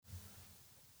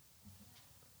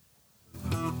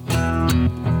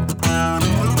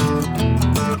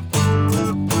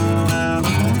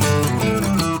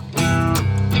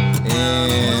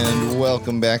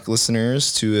back,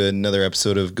 listeners, to another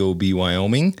episode of Go Be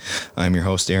Wyoming. I'm your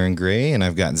host, Aaron Gray, and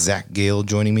I've got Zach Gale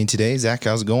joining me today. Zach,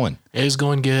 how's it going? It's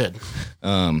going good.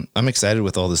 I'm excited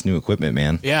with all this new equipment,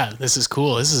 man. Yeah, this is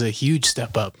cool. This is a huge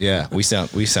step up. Yeah, we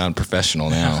sound professional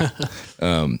now.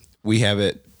 We have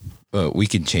it. We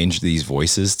can change these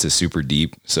voices to super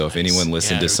deep. So if anyone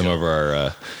listened to some of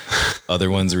our other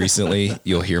ones recently,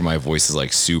 you'll hear my voice is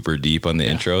like super deep on the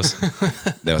intros.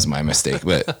 That was my mistake,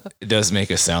 but it does make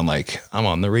us sound like I'm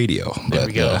on the radio. There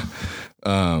we go.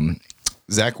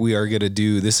 Zach, we are going to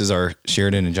do, this is our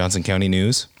Sheridan and Johnson County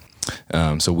news.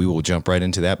 So we will jump right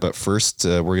into that. But first,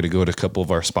 we're going to go to a couple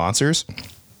of our sponsors.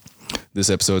 This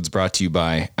episode is brought to you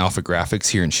by Alpha Graphics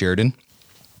here in Sheridan,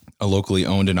 a locally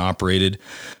owned and operated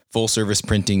full-service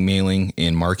printing, mailing,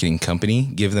 and marketing company.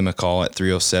 Give them a call at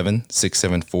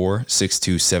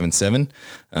 307-674-6277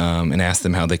 and ask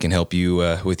them how they can help you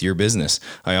with your business.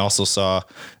 I also saw,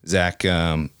 Zach,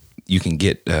 you can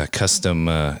get custom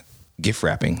gift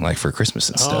wrapping like for Christmas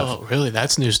and stuff. Oh, really?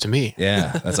 That's news to me.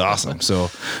 Yeah, that's awesome. So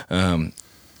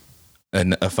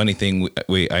a funny thing,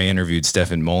 I interviewed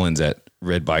Stephen Mullins at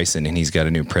Red Bison, and he's got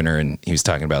a new printer, and he was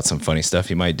talking about some funny stuff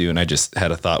he might do. And I just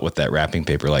had a thought with that wrapping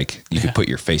paper, like you could put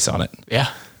your face on it.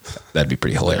 Yeah. That'd be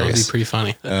pretty hilarious. That would be pretty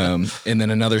funny. And then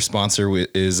another sponsor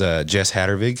is Jess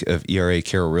Hattervig of ERA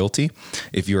Carroll Realty.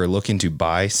 If you are looking to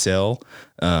buy, sell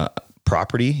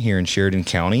property here in Sheridan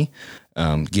County,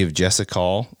 give Jess a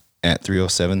call at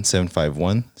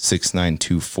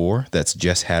 307-751-6924. That's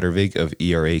Jess Hattervig of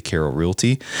ERA Carroll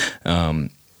Realty.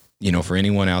 For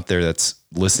anyone out there that's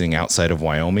listening outside of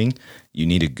Wyoming, you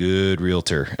need a good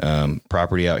realtor.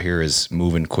 Property out here is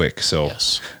moving quick. So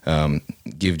yes.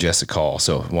 Give Jess a call.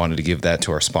 So wanted to give that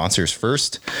to our sponsors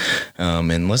first.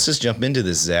 And let's just jump into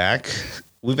this, Zach.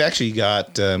 We've actually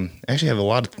got, have a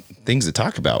lot of things to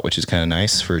talk about, which is kind of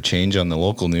nice for a change on the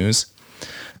local news.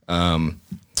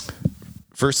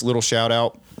 First little shout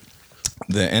out,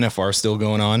 the NFR is still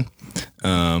going on.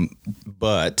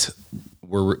 But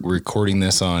we're recording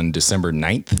this on December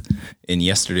 9th, and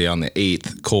yesterday on the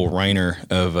 8th, Cole Reiner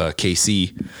of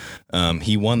KC,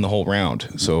 he won the whole round.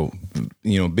 So,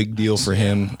 big deal for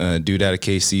him, dude out of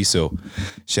KC. So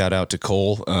shout out to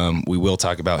Cole. We will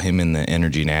talk about him in the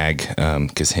Energy Nag,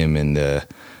 because him and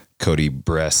Cody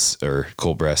Bress or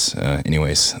Cole Bress,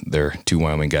 anyways, they're two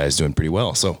Wyoming guys doing pretty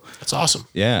well. So that's awesome.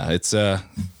 Yeah, it's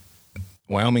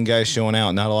Wyoming guys showing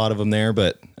out. Not a lot of them there,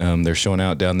 but they're showing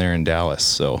out down there in Dallas.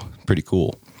 So pretty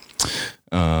cool.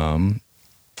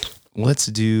 Let's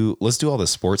do all the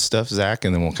sports stuff, Zach,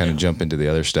 and then we'll kind of jump into the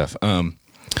other stuff.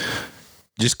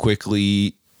 Just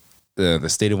quickly, the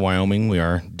state of Wyoming, we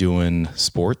are doing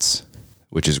sports,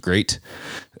 which is great.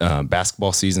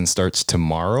 Basketball season starts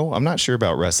tomorrow. I'm not sure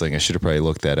about wrestling. I should have probably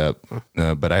looked that up,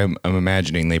 but I'm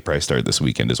imagining they probably start this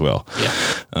weekend as well. Yeah.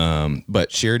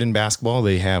 But Sheridan basketball,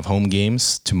 they have home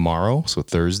games tomorrow, so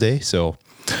Thursday. So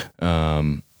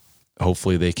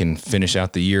hopefully they can finish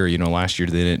out the year. Last year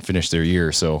they didn't finish their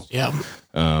year, so yeah.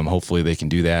 Hopefully they can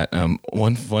do that.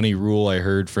 One funny rule I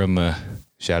heard from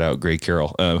shout out Gray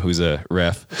Carroll, who's a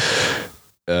ref.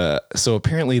 So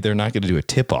apparently they're not going to do a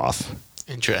tip off.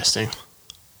 Interesting.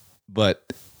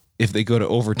 But if they go to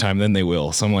overtime, then they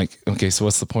will. So I'm like, okay, so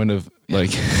what's the point of like,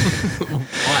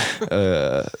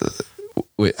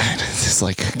 it's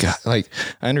like, God, like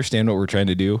I understand what we're trying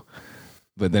to do,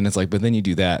 but then it's like, but then you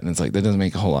do that, and it's like that doesn't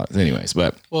make a whole lot. Anyways,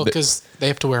 but because they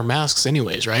have to wear masks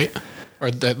anyways, right? Or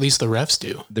at least the refs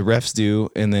do. The refs do,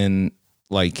 and then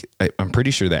like I'm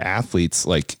pretty sure the athletes,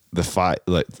 like the 5,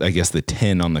 like I guess the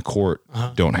 10 on the court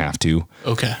don't have to.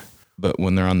 Okay. But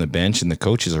when they're on the bench and the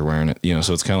coaches are wearing it,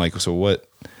 so it's kind of like, so what?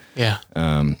 Yeah.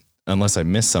 Unless I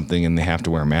missed something and they have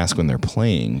to wear a mask when they're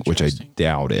playing, which I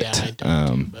doubt it. Yeah, I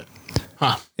don't but,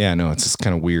 Yeah, no, it's just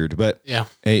kind of weird. But yeah,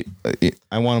 hey,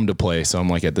 I want them to play, so I'm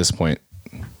like, at this point,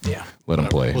 let them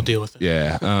play. We'll deal with it.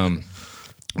 Yeah.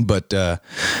 But I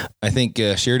think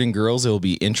Sheridan girls, it'll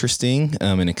be interesting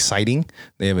and exciting.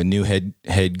 They have a new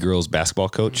head girls basketball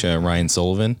coach, Ryan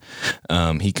Sullivan.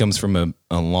 He comes from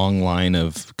a long line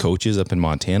of coaches up in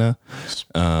Montana.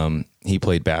 He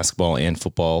played basketball and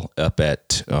football up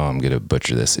at, I'm going to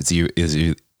butcher this.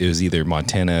 It was either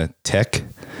Montana Tech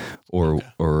or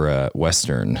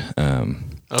Western.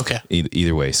 Okay.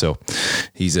 Either way. So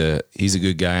he's a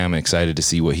good guy. I'm excited to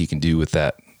see what he can do with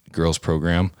that girls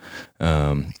program.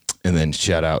 And then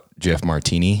shout out Jeff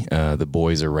Martini. The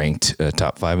boys are ranked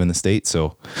top 5 in the state.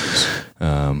 So,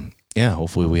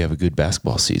 hopefully we have a good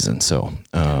basketball season. So,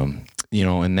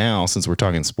 and now since we're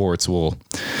talking sports, we'll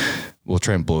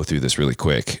try and blow through this really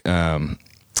quick.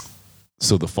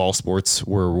 So the fall sports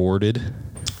were awarded.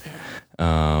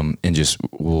 And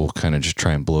we'll kind of just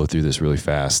try and blow through this really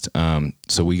fast.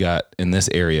 So we got in this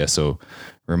area. So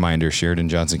reminder, Sheridan,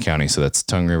 Johnson County. So that's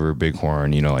Tongue River,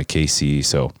 Bighorn, like KC.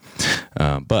 So,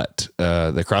 but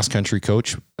the cross country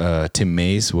coach, Tim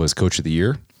Mays, was coach of the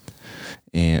year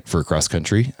and for cross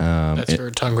country. That's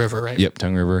for Tongue River, right? Yep.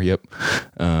 Tongue River. Yep.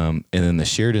 And then the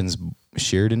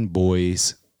Sheridan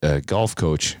boys golf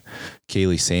coach,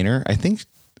 Kaylee Sainer. I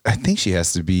think she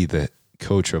has to be the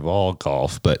coach of all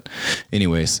golf, but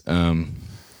anyways,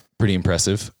 pretty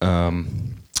impressive.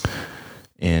 And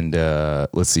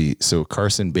let's see. So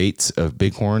Carson Bates of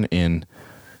Bighorn and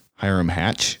Hiram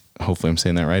Hatch, hopefully I'm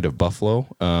saying that right, of Buffalo.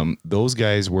 Those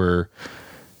guys were,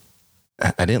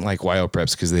 I didn't like Wild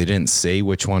Preps because they didn't say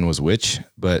which one was which,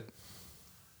 but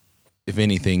if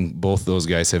anything, both those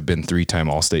guys have been 3-time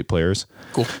All-State players.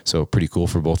 Cool. So pretty cool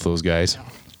for both those guys.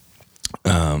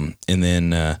 And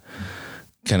then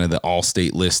kind of the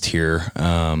All-State list here.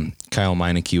 Kyle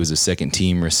Meineke was a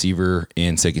second-team receiver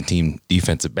and second-team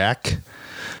defensive back.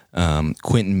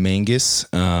 Quentin Mangus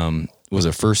was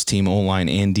a first-team O-line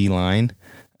and D-line,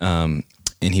 and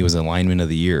he was a lineman of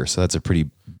the year. So that's a pretty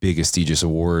big, prestigious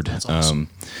award. That's awesome.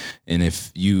 And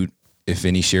if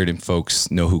any Sheridan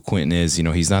folks know who Quentin is,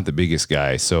 he's not the biggest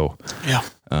guy. So, yeah.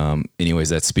 Anyways,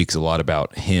 that speaks a lot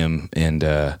about him. And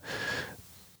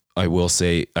I will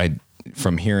say,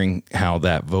 from hearing how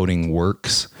that voting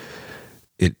works,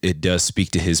 it does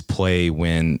speak to his play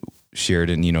when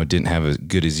Sheridan, didn't have as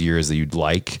good as year as you'd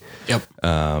like. Yep.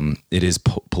 It is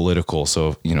political.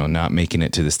 So, not making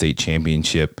it to the state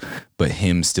championship, but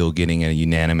him still getting a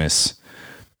unanimous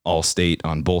All-State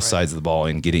on both sides of the ball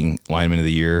and getting lineman of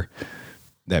the year.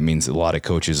 That means a lot of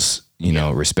coaches,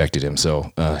 respected him.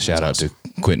 So shout out to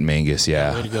Quentin Mangus.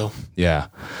 Yeah. Way to go. Yeah.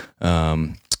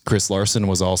 Chris Larson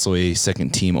was also a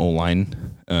second-team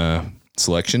O-line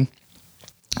selection.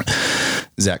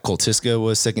 Zach Koltiska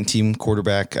was second-team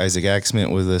quarterback. Isaac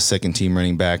Axman was a second-team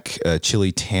running back.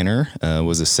 Chili Tanner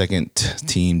was a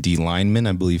second-team D lineman.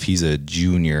 I believe he's a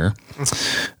junior.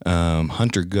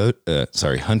 Hunter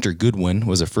Goodwin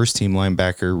was a first-team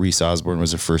linebacker. Reese Osborne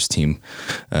was a first-team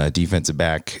defensive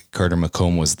back. Carter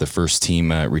McComb was the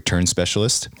first-team return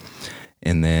specialist.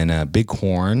 And then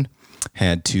Bighorn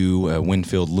had 2,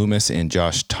 Winfield Loomis and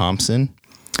Josh Thompson.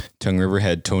 Tongue River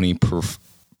had Tony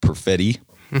Perfetti.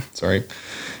 Sorry.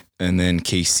 And then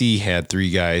KC had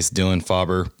 3 guys, Dylan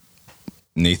Faber,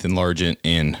 Nathan Largent,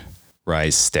 and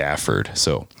Rise Stafford.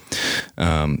 So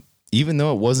even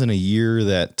though it wasn't a year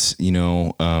that,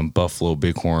 Buffalo,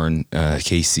 Bighorn,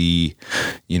 KC,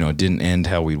 didn't end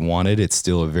how we wanted, it's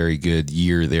still a very good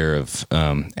year there of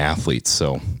athletes.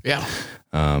 So yeah,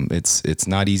 it's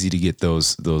not easy to get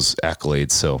those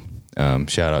accolades. So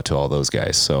shout out to all those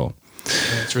guys. So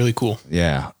it's really cool.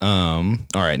 Yeah. All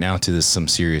right. Now to some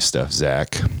serious stuff,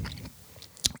 Zach.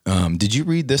 Did you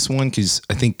read this one? Because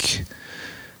I think.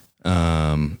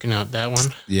 Looking out that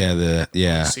one.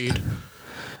 Yeah. Seed.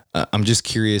 I'm just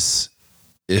curious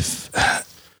if.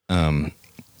 I'm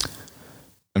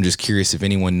just curious if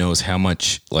anyone knows how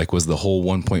much was the whole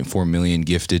 1.4 million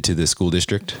gifted to the school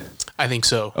district. I think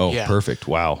so. Oh, yeah. Perfect!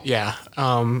 Wow. Yeah.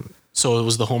 So it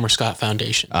was the Homer Scott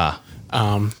Foundation.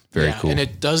 Very cool. And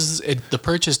the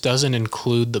purchase doesn't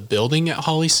include the building at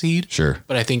Holly Seed. Sure.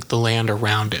 But I think the land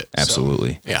around it.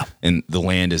 Absolutely. So, yeah. And the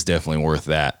land is definitely worth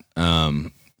that.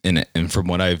 And from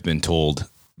what I've been told,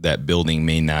 that building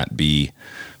may not be,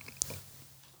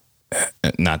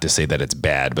 not to say that it's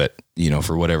bad, but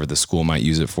for whatever the school might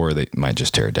use it for, they might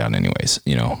just tear it down anyways,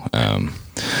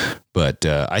 But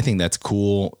I think that's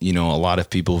cool. A lot of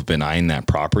people have been eyeing that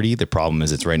property. The problem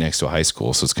is it's right next to a high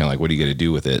school. So it's kind of like, what are you going to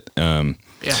do with it? Yeah.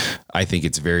 I think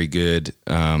it's very good.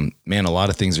 Man, a lot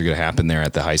of things are going to happen there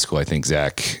at the high school, I think,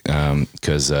 Zach,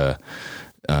 because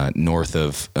north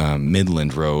of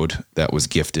Midland Road, that was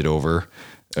gifted over.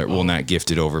 Well, not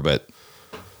gifted over, but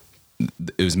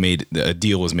it was a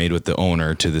deal was made with the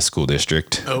owner to the school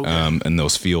district. Okay. And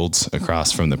those fields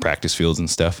across from the practice fields and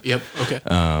stuff. Yep. Okay.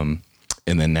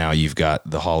 And then now you've got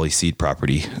the Holly Seed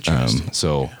property.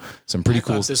 Some pretty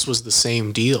cool. This was the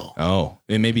same deal. Oh,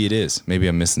 and maybe it is. Maybe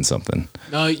I'm missing something.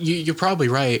 No, you're probably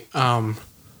right.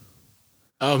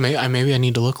 Maybe I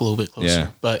need to look a little bit closer. Yeah.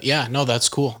 But yeah, no, that's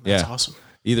cool. That's awesome.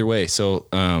 Either way. So,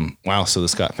 wow. So the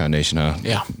Scott Foundation,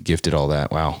 Yeah. gifted all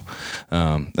that. Wow.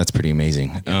 That's pretty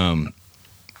amazing.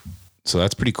 So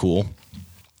that's pretty cool.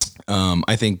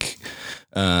 I think,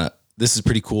 this is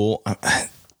pretty cool.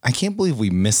 I can't believe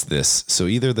we missed this. So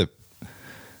either the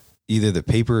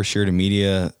paper or Sheridan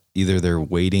Media, either they're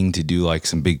waiting to do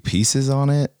some big pieces on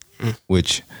it,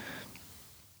 which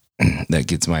that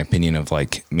gets my opinion of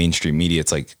like mainstream media.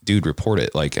 It's like, dude, report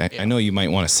it. Like, I know you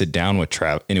might want to sit down with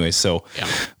Travis. Anyway, so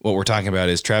what we're talking about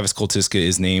is Travis Koltiska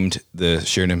is named the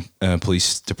Sheridan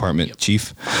Police Department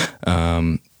chief.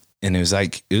 And it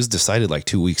was decided like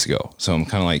 2 weeks ago. So I'm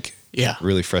kind of like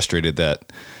really frustrated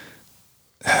that,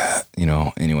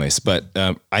 anyways, but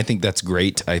I think that's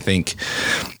great. I think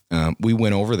we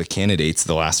went over the candidates,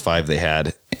 the last 5 they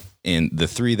had, and the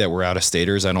 3 that were out of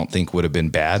staters, I don't think would have been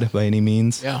bad by any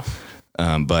means. Yeah.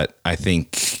 But I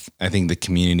think the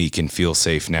community can feel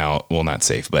safe now. Well, not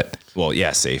safe, but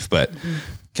safe, but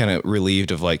kind of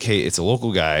relieved of like, hey, it's a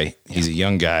local guy. He's a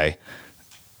young guy,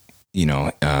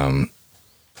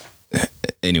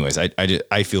 anyways,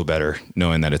 I feel better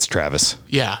knowing that it's Travis.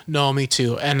 Yeah, no, me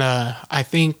too. And I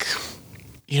think,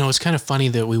 it's kind of funny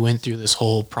that we went through this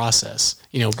whole process,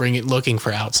 looking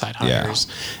for outside hires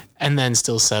and then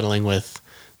still settling with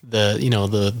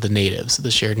the natives,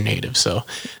 the Sheridan natives. So,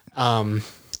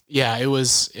 it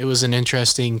was an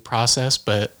interesting process,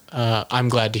 but I'm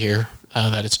glad to hear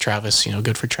that it's Travis.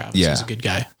 Good for Travis. Yeah. He's a good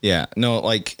guy. Yeah. No,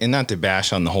 like, and not to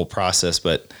bash on the whole process,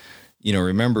 but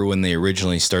remember when they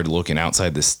originally started looking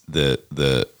outside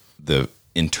the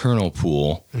internal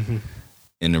pool,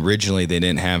 and originally they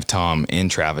didn't have Tom and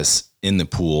Travis in the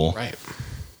pool, right?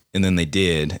 And then they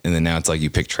did, and then now it's like you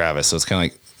pick Travis, so it's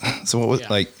kind of like, so what was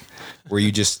like, were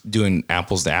you just doing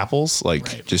apples to apples,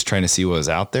 like just trying to see what was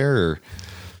out there, or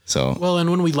so? Well,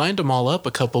 and when we lined them all up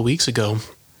a couple weeks ago,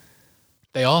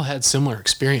 they all had similar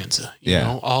experience. You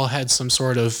know, all had some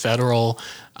sort of federal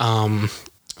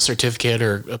certificate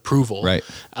or approval. Right.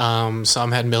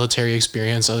 Some had military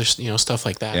experience, others, stuff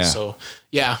like that. Yeah. So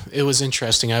it was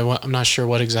interesting. I'm not sure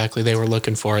what exactly they were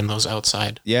looking for in those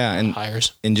outside and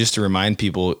hires. And just to remind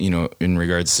people, in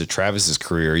regards to Travis's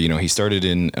career, he started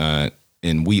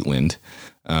in Wheatland,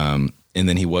 and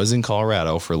then he was in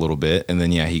Colorado for a little bit, and then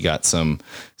he got some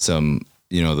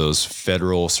those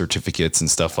federal certificates and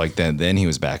stuff like that. Then he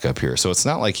was back up here, so it's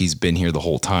not like he's been here the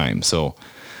whole time. So,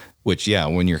 which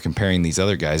when you're comparing these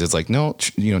other guys, it's like, no,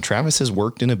 Travis has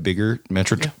worked in a bigger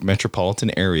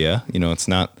metropolitan area. It's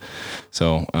not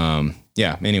so.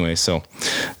 Anyway, so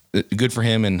good for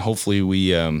him, and hopefully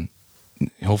we can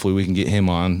get him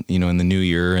on, in the new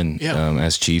year and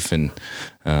as chief and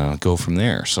go from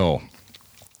there. So,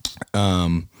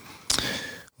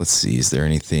 let's see. Is there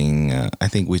anything? I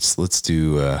think let's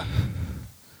do. If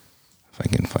I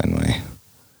can find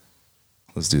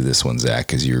let's do this one, Zach,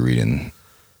 because you're reading.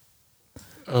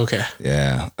 Okay.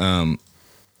 Yeah.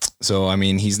 So I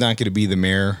mean, he's not going to be the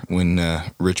mayor when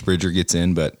Rich Bridger gets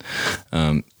in, but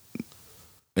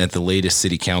at the latest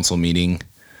city council meeting,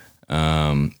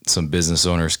 some business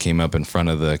owners came up in front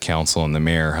of the council and the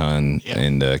mayor, and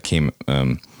came.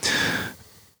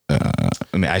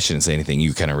 I shouldn't say anything.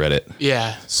 You kind of read it.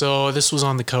 Yeah. So this was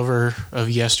on the cover of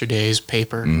yesterday's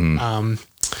paper. Mm-hmm.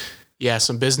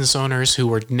 Some business owners who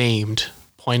were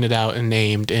pointed out and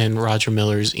named in Roger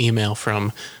Miller's email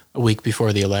from a week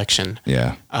before the election.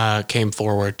 Came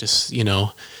forward to,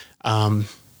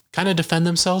 kind of defend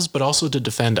themselves, but also to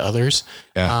defend others.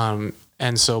 And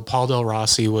so Paul Del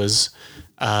Rossi was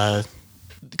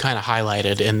kind of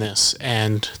highlighted in this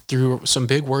and threw some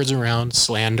big words around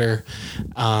slander,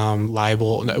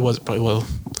 libel. It was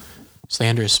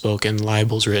slander is spoken,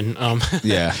 libel's written. And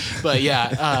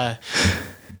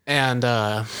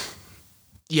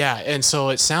so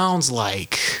it sounds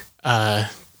like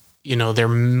there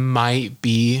might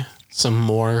be some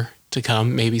more to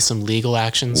come, maybe some legal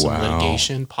action, some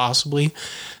litigation, possibly.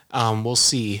 We'll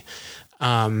see.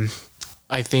 I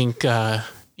think,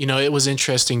 it was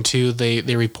interesting too.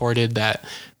 They reported that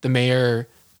the mayor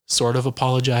sort of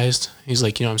apologized. He's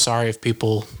like, I'm sorry if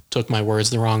people took my words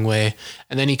the wrong way.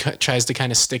 And then he tries to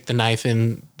kind of stick the knife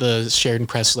in the Sheridan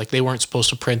Press. Like, they weren't supposed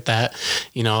to print that.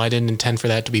 I didn't intend for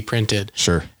that to be printed.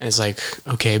 Sure. And it's like,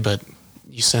 okay, but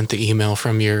you sent the email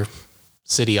from your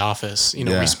city office,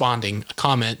 responding a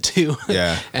comment to.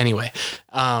 Anyway.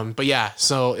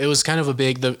 So it was kind of a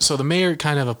big, so the mayor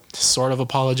kind of sort of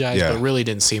apologized, but really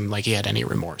didn't seem like he had any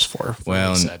remorse for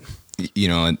what he said.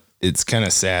 It's kind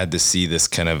of sad to see this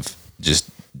kind of just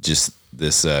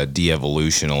this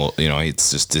de-evolution,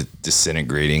 it's just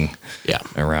disintegrating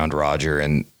around Roger,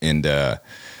 and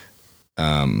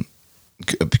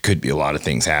could be a lot of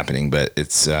things happening, but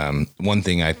it's one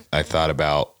thing I thought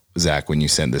about, Zach, when you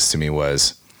sent this to me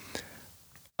was,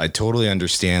 I totally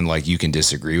understand, like, you can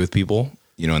disagree with people,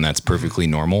 and that's perfectly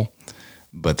normal,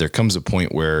 but there comes a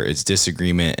point where it's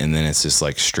disagreement, and then it's just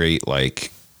like straight,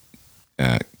 like,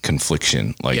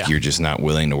 confliction, like you're just not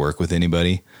willing to work with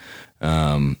anybody.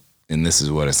 And this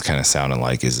is what it's kind of sounding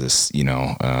like, is this,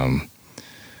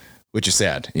 which is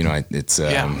sad, it's,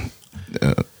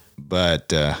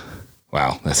 But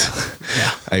wow, that's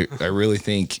I really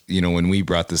think, when we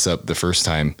brought this up the first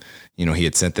time, he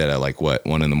had sent that at like what,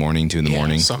 1 a.m, 2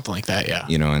 a.m, something like that. Yeah.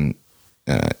 And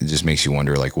it just makes you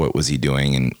wonder, like, what was he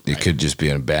doing? And it could just be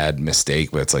a bad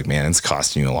mistake, but it's like, man, it's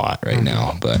costing you a lot right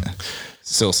now. But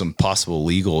still some possible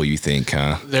legal, you think,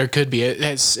 huh? There could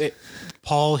be.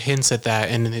 Paul hints at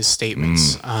that in his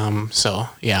statements. So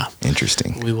yeah.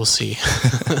 Interesting. We will see.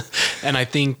 And I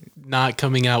think not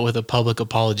coming out with a public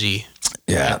apology,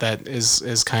 that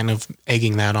is kind of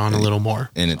egging that on a little more.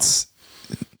 And it's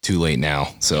too late now.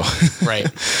 So right.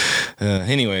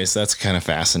 Anyways, that's kind of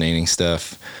fascinating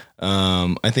stuff.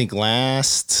 I think no,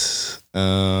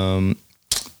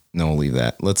 we'll leave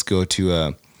that. Let's go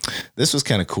to, this was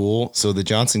kind of cool. So the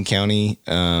Johnson County,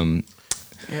 it'd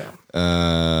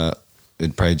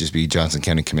probably just be Johnson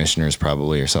County Commissioners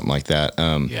probably, or something like that.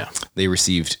 They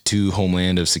received 2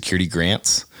 Homeland Security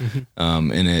grants.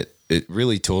 And it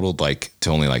really totaled to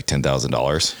only like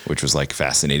 $10,000, which was like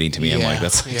fascinating to me. I'm like,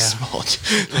 that's like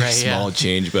small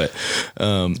change, but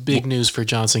it's big news for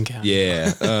Johnson County.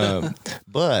 Yeah.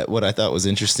 But what I thought was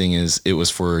interesting is it was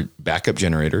for backup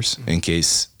generators in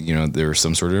case, there was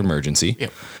some sort of emergency.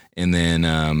 Yep. And then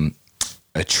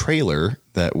a trailer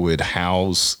that would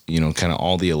house, kind of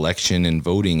all the election and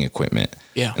voting equipment.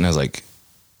 Yeah. And I was like,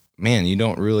 man, you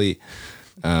don't really,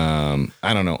 I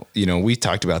don't know. We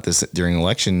talked about this during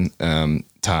election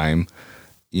time.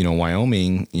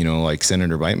 Wyoming, like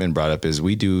Senator Beitman brought up, is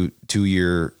we do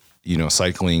 2-year,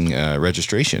 cycling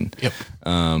registration. Yep.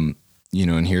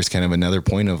 And here's kind of another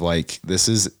point of like,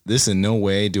 this in no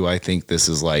way do I think this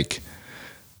is like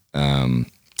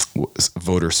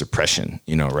voter suppression,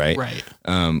 right? Right.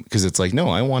 Because it's like, no,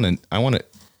 I want to.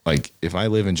 Like, if I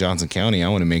live in Johnson County, I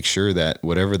want to make sure that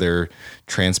whatever they're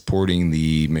transporting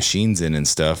the machines in and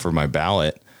stuff for my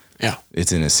ballot,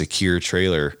 it's in a secure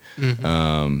trailer.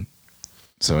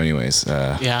 So anyways,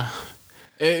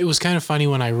 it was kind of funny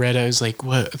when I read it. I was like,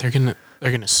 what, they're gonna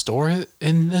store it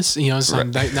in this? So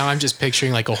now I'm just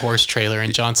picturing like a horse trailer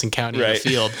in Johnson County in a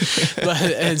field.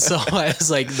 And so I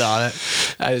was like, no.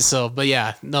 But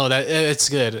yeah, no, that it's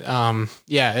good.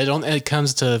 It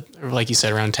comes to, like you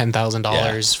said, around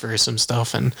 $10,000 for some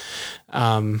stuff, and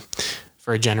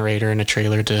for a generator and a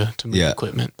trailer to move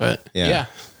equipment. But yeah,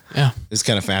 it's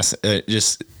kind of fast. It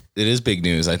is big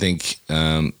news. I think,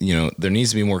 there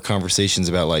needs to be more conversations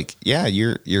about like,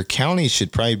 your county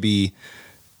should probably be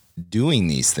doing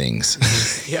these things.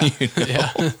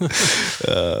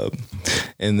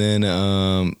 And then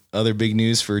other big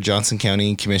news for Johnson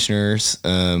County commissioners,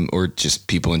 or just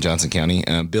people in Johnson County,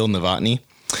 Bill Novotny.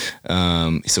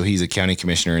 So he's a county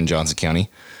commissioner in Johnson County.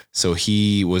 So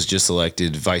he was just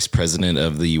elected vice president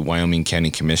of the Wyoming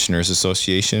County Commissioners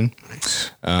Association.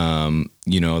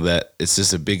 That it's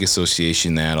just a big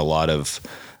association that a lot of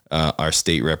our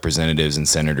state representatives and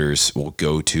senators will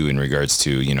go to in regards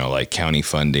to, like county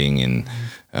funding and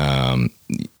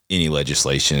any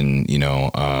legislation.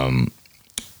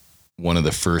 One of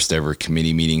the first ever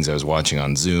committee meetings I was watching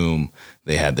on Zoom,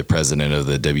 they had the president of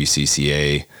the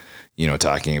WCCA,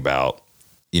 talking about,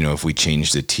 if we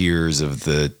change the tiers of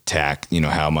the tax,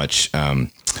 how much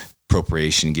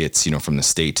appropriation gets, from the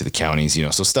state to the counties,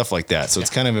 so stuff like that. So it's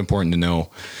kind of important to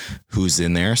know who's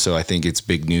in there. So I think it's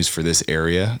big news for this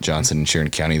area, Johnson and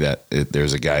Sheridan County, that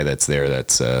there's a guy that's there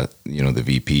that's, the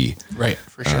VP. Right,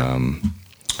 for sure.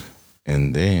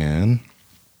 And then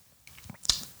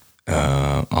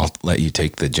I'll let you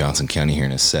take the Johnson County here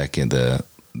in a second, the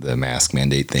mask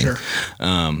mandate thing. Sure.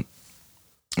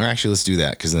 Or actually, let's do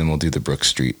that, because then we'll do the Brook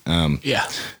Street. Yeah.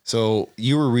 So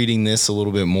you were reading this a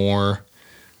little bit more.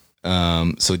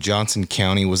 So Johnson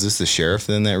County, was this the sheriff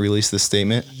then that released this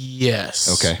statement?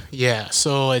 Yes. Okay. Yeah.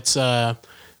 So it's the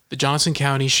Johnson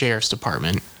County Sheriff's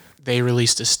Department. They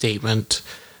released a statement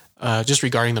just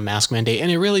regarding the mask mandate,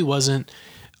 and it really wasn't.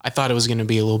 I thought it was going to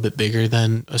be a little bit bigger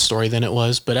than a story than it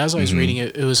was, but as I was reading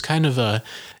it, it was kind of an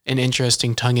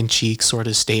interesting tongue-in-cheek sort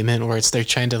of statement where they're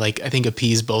trying to, like, I think,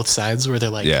 appease both sides, where they're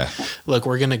like, look,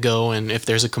 we're going to go, and if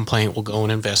there's a complaint, we'll go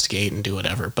and investigate and do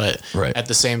whatever. But at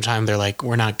the same time, they're like,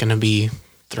 we're not going to be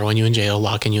throwing you in jail,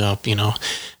 locking you up,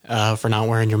 for not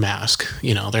wearing your mask.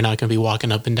 They're not going to be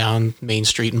walking up and down Main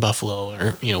Street in Buffalo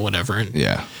or, whatever.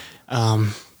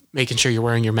 And, making sure you're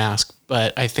wearing your mask.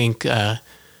 But I think,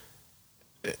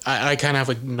 I kind of have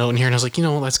a note in here, and I was like,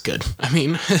 that's good. I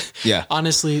mean,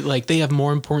 honestly, like, they have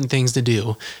more important things to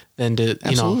do than to,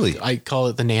 I call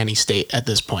it the nanny state at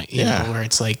this point, you know, where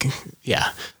it's like,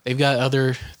 they've got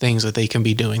other things that they can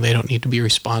be doing. They don't need to be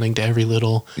responding to every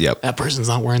little, that person's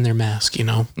not wearing their mask,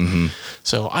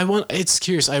 So it's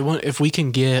curious. If we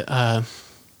can get,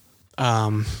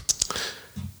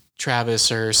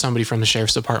 Travis or somebody from the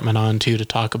sheriff's department on too to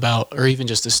talk about, or even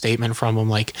just a statement from them,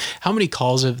 like how many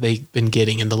calls have they been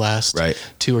getting in the last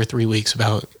 2 or 3 weeks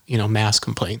about, mass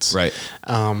complaints? Right.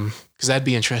 Because that'd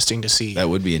be interesting to see. That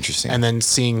would be interesting. And then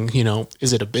seeing,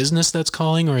 is it a business that's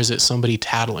calling or is it somebody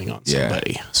tattling on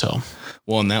somebody? Yeah. So,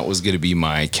 well, and that was going to be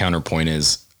my counterpoint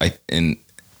and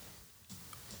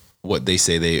what they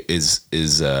say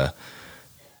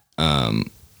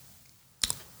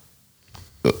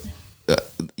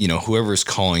whoever's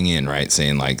calling in, right,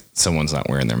 saying like someone's not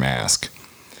wearing their mask.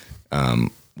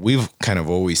 We've kind of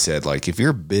always said, like, if you're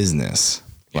a business,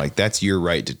 like that's your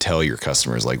right to tell your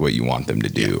customers like what you want them to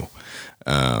do.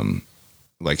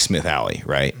 Like Smith Alley,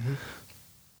 right? Mm-hmm.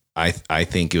 I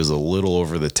think it was a little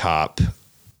over the top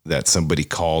that somebody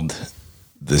called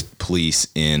the police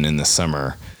in the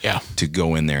summer to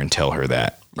go in there and tell her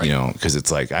that, because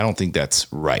it's like, I don't think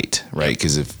that's right?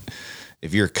 Because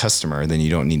if you're a customer, then you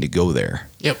don't need to go there.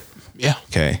 Yep. Yeah.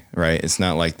 Okay. Right. It's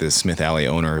not like the Smith Alley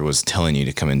owner was telling you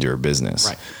to come into her business.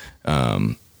 Right.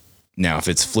 Now, if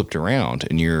it's flipped around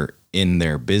and you're in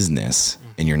their business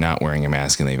and you're not wearing a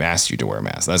mask and they've asked you to wear a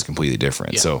mask, that's completely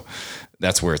different. Yeah. So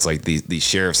that's where it's like these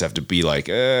sheriffs have to be like,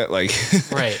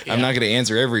 right. I'm not going to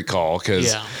answer every call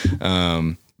because,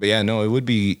 but yeah, no, it would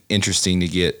be interesting to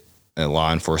get a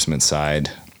law enforcement side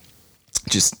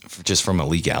just from a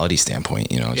legality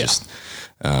standpoint,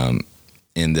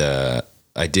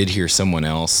 I did hear someone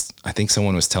else, I think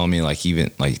someone was telling me like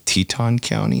even like Teton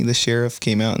County, the sheriff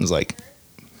came out and was like,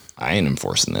 I ain't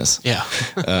enforcing this. Yeah.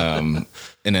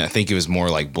 And I think it was more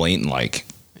like blatant, like,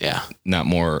 not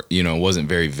more, it wasn't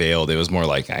very veiled. It was more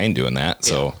like, I ain't doing that.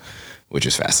 So, which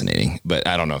is fascinating, but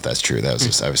I don't know if that's true. That was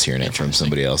just, I was hearing it from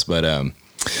somebody else, but, so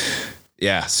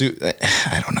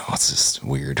I don't know. It's just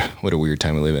weird. What a weird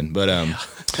time we live in. But,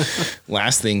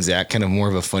 last thing, Zach, kind of more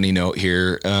of a funny note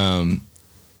here.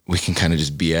 We can kind of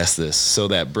just BS this. So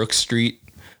that Brook Street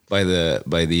by the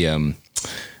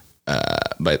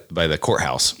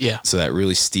courthouse. Yeah. So that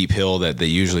really steep hill that they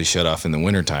usually shut off in the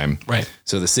wintertime. Right.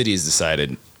 So the city has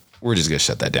decided we're just going to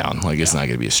shut that down. Like it's not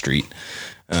going to be a street.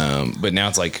 But now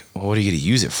it's like, well, what are you going to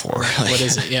use it for? Like, what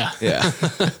is it? Yeah. Yeah.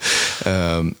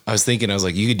 I was thinking,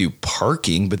 you could do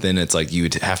parking, but then it's like you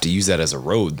would have to use that as a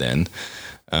road then.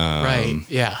 Right.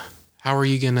 Yeah. How are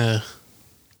you going to,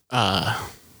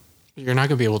 you're not going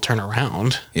to be able to turn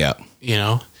around. Yeah.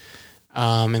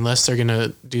 Unless they're going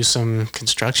to do some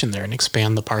construction there and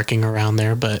expand the parking around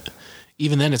there. But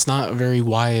even then, it's not a very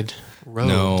wide road.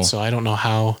 No. So I don't know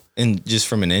how. And just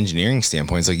from an engineering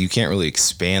standpoint, it's like you can't really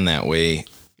expand that way,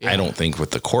 I don't think,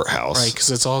 with the courthouse. Right, because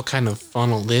it's all kind of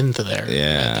funneled into there.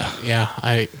 Yeah.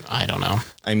 I don't know.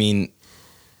 I mean,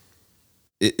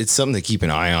 it's something to keep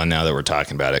an eye on now that we're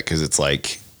talking about it, because it's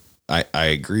like, I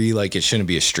agree, like it shouldn't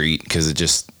be a street because it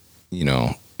just,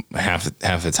 half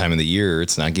the time of the year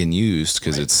it's not getting used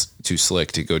because it's too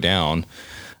slick to go down,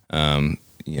 and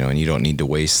you don't need to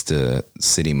waste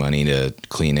city money to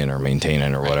clean it or maintain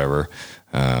it or whatever.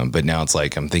 But now it's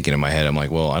like I'm thinking in my head, I'm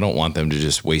like, well, I don't want them to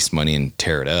just waste money and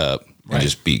tear it up and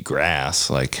just beat grass.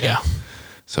 Like,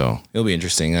 so it'll be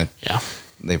interesting.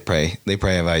 They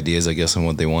probably have ideas, I guess, on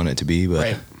what they want it to be,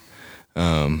 but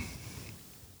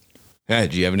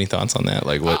do you have any thoughts on that?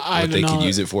 Like what they could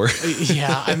use it for?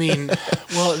 Yeah, I mean,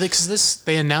 well, because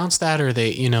they announced that, or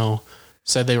they,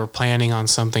 said they were planning on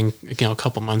something, a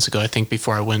couple months ago, I think,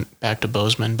 before I went back to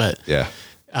Bozeman. But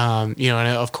and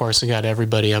of course, I got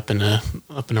everybody up in a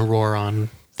roar on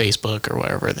Facebook or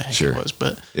whatever the heck it was.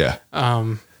 But no,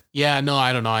 I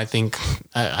don't know. I think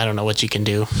I don't know what you can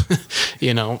do,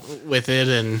 with it,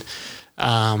 and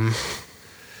I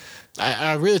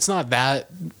really, it's not that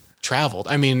traveled.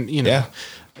 I mean,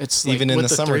 it's like even in the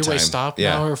summertime, 3-way stop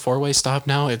now or 4-way stop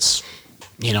now, it's,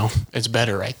 it's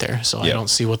better right there. So I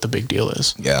don't see what the big deal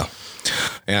is. Yeah.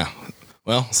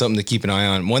 Well, something to keep an eye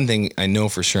on. One thing I know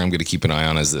for sure I'm going to keep an eye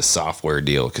on is the software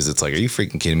deal. Cause it's like, are you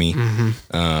freaking kidding me?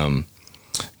 Mm-hmm.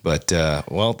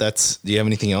 Do you have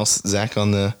anything else, Zach, on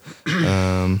the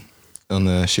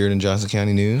Sheridan Johnson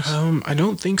County news? I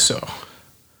don't think so.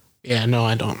 Yeah, no,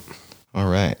 I don't. All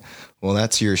right. Well,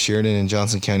 that's your Sheridan and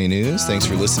Johnson County news. Thanks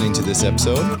for listening to this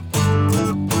episode.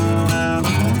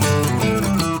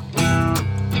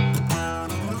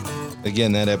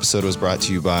 Again, that episode was brought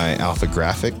to you by Alpha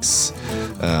Graphics,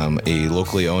 a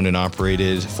locally owned and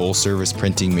operated full-service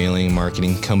printing, mailing, and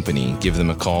marketing company. Give them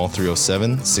a call,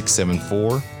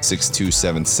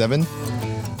 307-674-6277.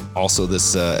 Also,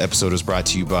 this episode was brought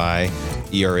to you by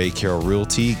ERA Carroll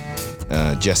Realty.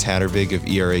 Jess Hatterbig of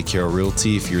ERA Carroll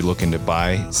Realty. If you're looking to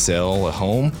buy, sell a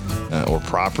home or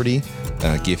property,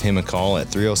 give him a call at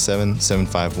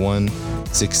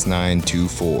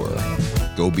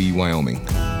 307-751-6924. Go be Wyoming.